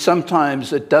unfortunately,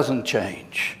 sometimes it doesn't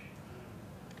change.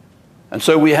 And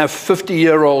so we have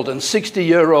 50-year-old and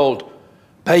 60-year-old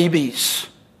babies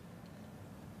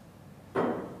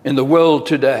in the world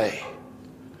today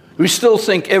who still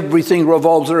think everything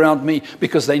revolves around me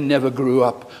because they never grew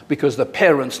up, because the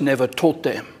parents never taught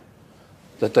them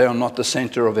that they are not the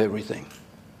center of everything.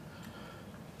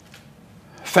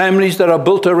 Families that are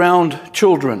built around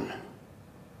children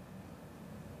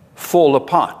fall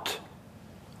apart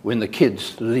when the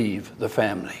kids leave the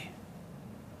family.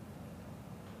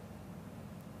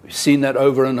 We've seen that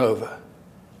over and over.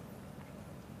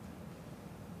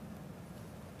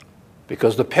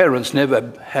 Because the parents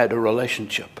never had a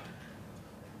relationship.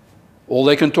 All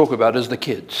they can talk about is the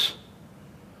kids.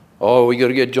 Oh, we got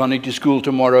to get Johnny to school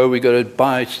tomorrow. We got to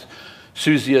buy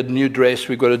Susie a new dress.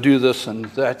 We got to do this and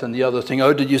that and the other thing.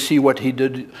 Oh, did you see what he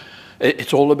did?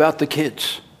 It's all about the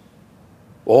kids.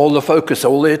 All the focus,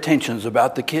 all the attention is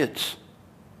about the kids.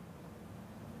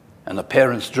 And the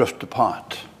parents drift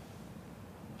apart.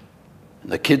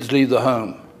 And the kids leave the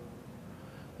home.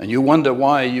 And you wonder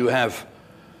why you have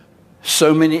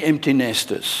so many empty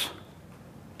nesters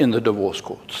in the divorce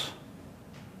courts.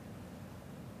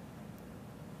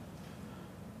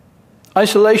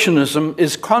 Isolationism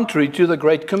is contrary to the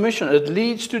Great Commission. It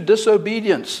leads to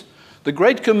disobedience. The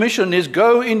Great Commission is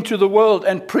go into the world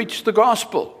and preach the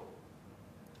gospel.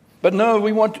 But no,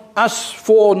 we want us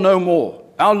four no more,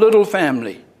 our little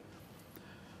family.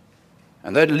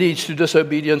 And that leads to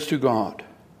disobedience to God.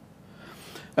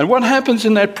 And what happens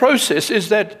in that process is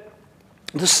that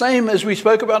the same as we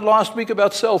spoke about last week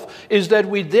about self, is that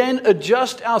we then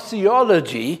adjust our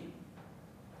theology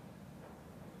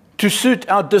to suit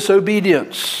our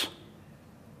disobedience.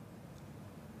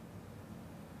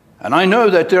 And I know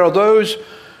that there are those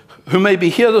who may be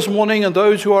here this morning and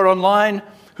those who are online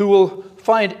who will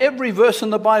find every verse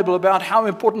in the Bible about how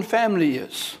important family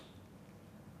is.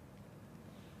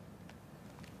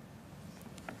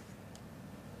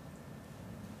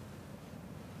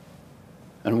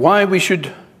 And why we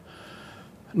should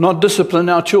not discipline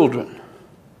our children.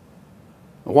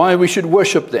 Why we should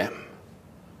worship them.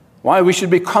 Why we should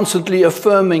be constantly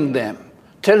affirming them,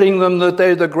 telling them that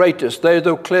they're the greatest, they're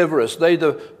the cleverest, they're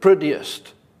the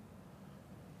prettiest.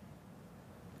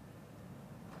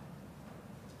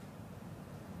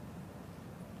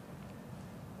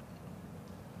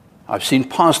 I've seen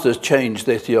pastors change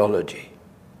their theology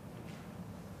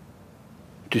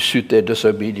to suit their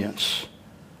disobedience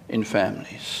in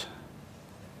families.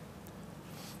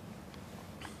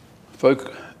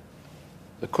 Folk,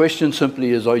 the question simply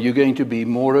is, are you going to be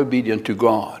more obedient to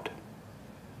God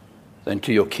than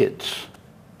to your kids?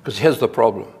 Because here's the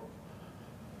problem.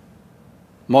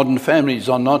 Modern families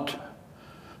are not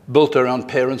built around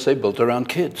parents, they're built around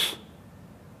kids.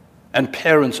 And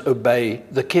parents obey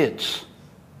the kids.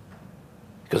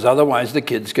 Because otherwise the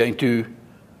kid's going to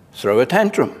throw a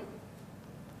tantrum.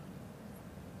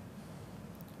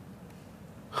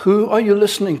 Who are you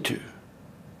listening to?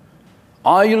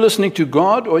 Are you listening to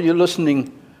God or are you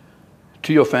listening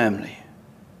to your family?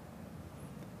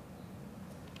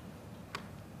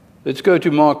 Let's go to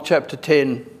Mark chapter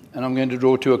 10, and I'm going to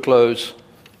draw to a close.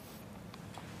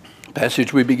 The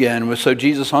passage we began with. So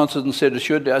Jesus answered and said,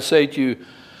 assuredly I say to you,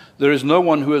 there is no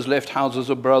one who has left houses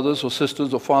or brothers or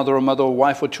sisters or father or mother or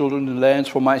wife or children and lands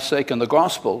for my sake and the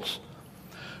gospel's,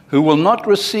 who will not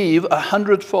receive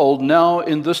 100-fold now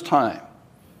in this time,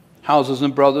 houses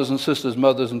and brothers and sisters,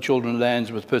 mothers and children,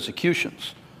 lands with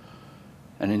persecutions,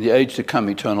 and in the age to come,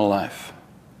 eternal life.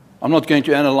 I'm not going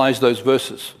to analyze those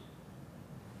verses.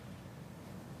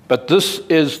 But this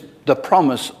is the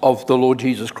promise of the Lord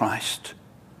Jesus Christ,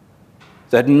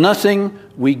 that nothing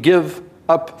we give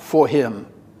up for him.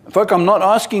 Folk, I'm not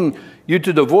asking you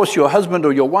to divorce your husband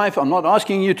or your wife. I'm not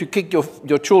asking you to kick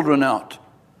your children out.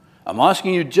 I'm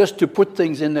asking you just to put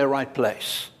things in their right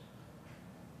place.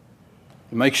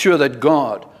 Make sure that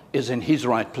God is in his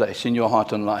right place in your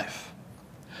heart and life.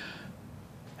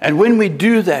 And when we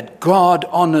do that, God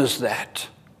honors that.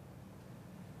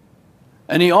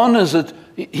 And he honors it,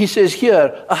 he says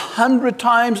here, 100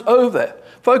 times over.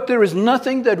 Folk, there is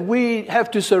nothing that we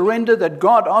have to surrender that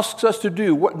God asks us to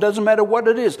do. It doesn't matter what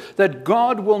it is, that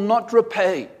God will not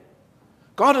repay.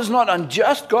 God is not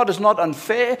unjust. God is not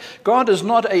unfair. God is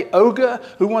not an ogre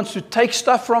who wants to take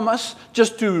stuff from us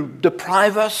just to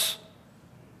deprive us.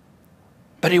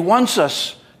 But he wants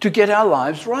us to get our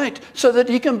lives right so that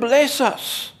he can bless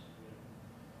us.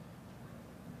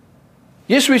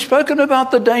 Yes, we've spoken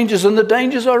about the dangers, and the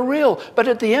dangers are real. But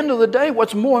at the end of the day,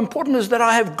 what's more important is that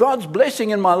I have God's blessing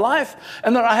in my life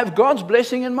and that I have God's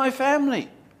blessing in my family.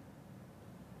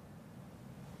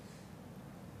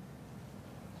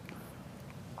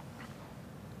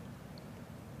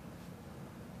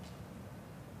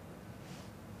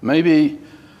 Maybe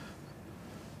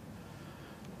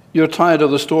you're tired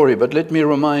of the story, but let me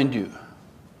remind you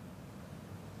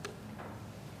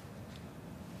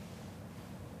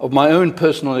of my own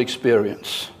personal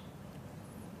experience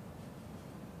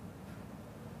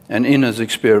and Ina's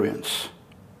experience.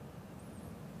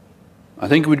 I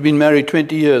think we'd been married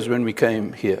 20 years when we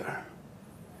came here.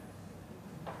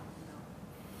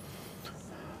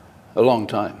 A long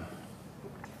time.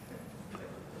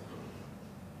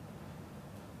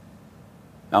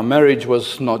 Our marriage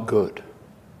was not good.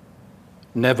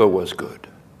 Never was good.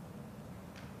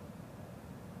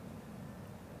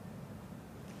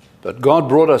 But God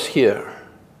brought us here.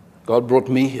 God brought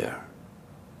me here.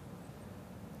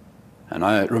 And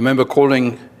I remember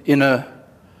calling Ina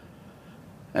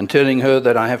and telling her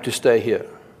that I have to stay here.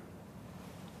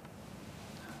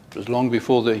 It was long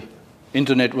before the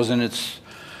internet was in its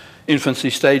infancy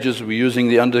stages. We were using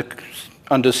the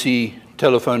undersea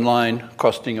telephone line,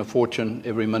 costing a fortune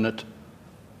every minute.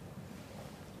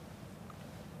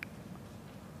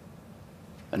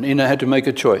 And Ina had to make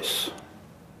a choice.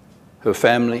 Her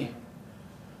family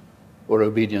or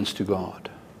obedience to God.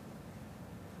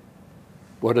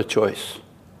 What a choice.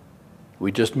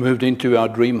 We just moved into our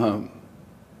dream home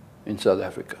in South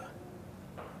Africa.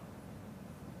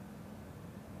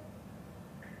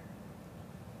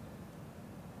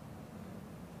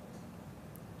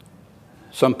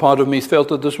 Some part of me felt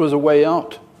that this was a way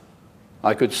out.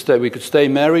 We could stay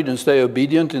married and stay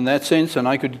obedient in that sense, and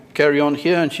I could carry on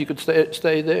here and she could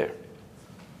stay there.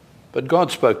 But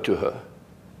God spoke to her.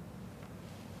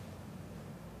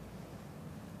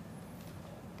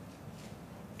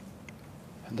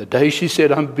 And the day she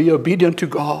said, "I'm be obedient to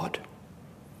God,"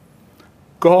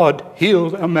 God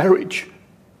healed our marriage.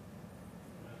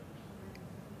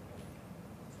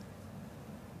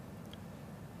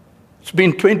 It's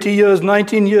been 20 years,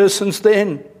 19 years since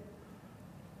then.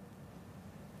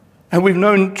 And we've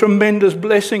known tremendous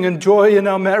blessing and joy in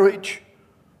our marriage.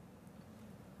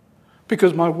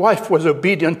 Because my wife was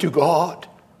obedient to God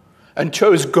and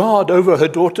chose God over her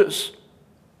daughters.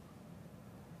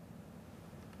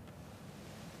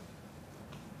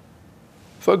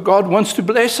 For God wants to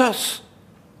bless us.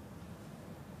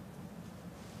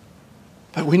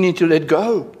 But we need to let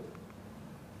go.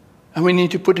 And we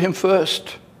need to put him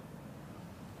first.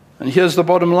 And here's the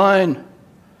bottom line.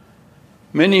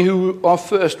 Many who are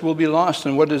first will be last,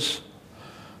 and what is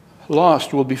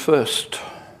last will be first.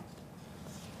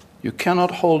 You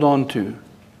cannot hold on to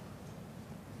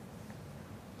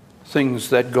things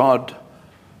that God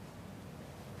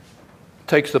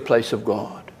takes the place of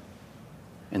God.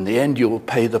 In the end, you will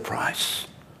pay the price.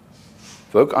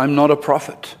 Folk, I'm not a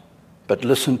prophet, but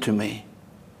listen to me.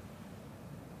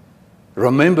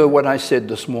 Remember what I said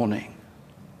this morning.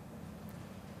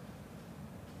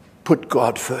 Put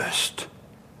God first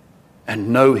and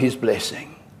know his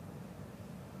blessing.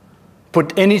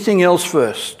 Put anything else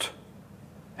first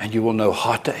and you will know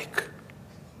heartache.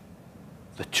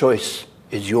 The choice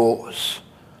is yours.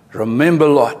 Remember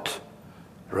Lot.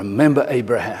 Remember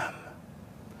Abraham.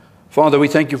 Father, we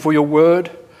thank you for your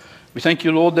word. We thank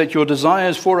you, Lord, that your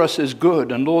desires for us is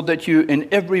good. And Lord, that you in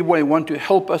every way want to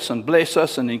help us and bless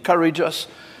us and encourage us.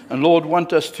 And Lord,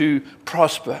 want us to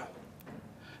prosper.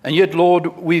 And yet,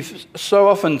 Lord, we so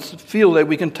often feel that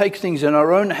we can take things in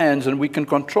our own hands and we can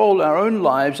control our own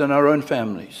lives and our own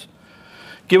families.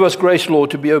 Give us grace,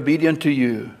 Lord, to be obedient to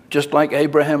you, just like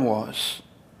Abraham was.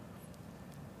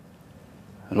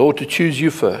 And Lord, to choose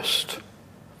you first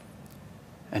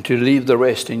and to leave the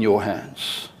rest in your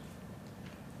hands.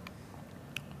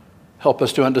 Help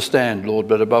us to understand, Lord,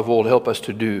 but above all, help us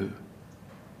to do.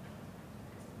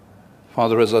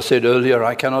 Father, as I said earlier,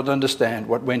 I cannot understand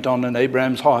what went on in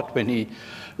Abraham's heart when he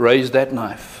raised that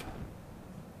knife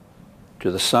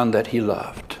to the son that he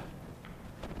loved.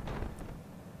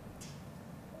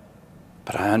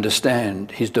 But I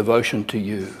understand his devotion to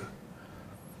you.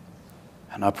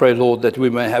 And I pray, Lord, that we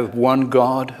may have one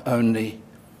God only.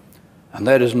 And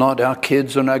that is not our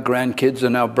kids and our grandkids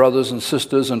and our brothers and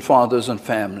sisters and fathers and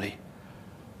family.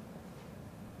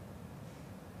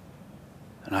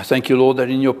 And I thank you, Lord, that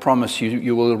in your promise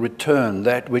you will return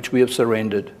that which we have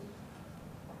surrendered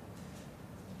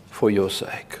for your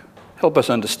sake. Help us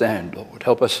understand, Lord.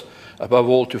 Help us, above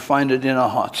all, to find it in our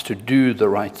hearts to do the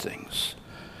right things.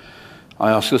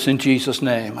 I ask this in Jesus'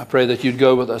 name. I pray that you'd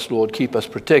go with us, Lord. Keep us,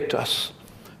 protect us,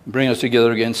 bring us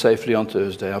together again safely on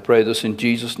Thursday. I pray this in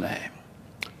Jesus' name.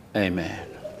 Amen.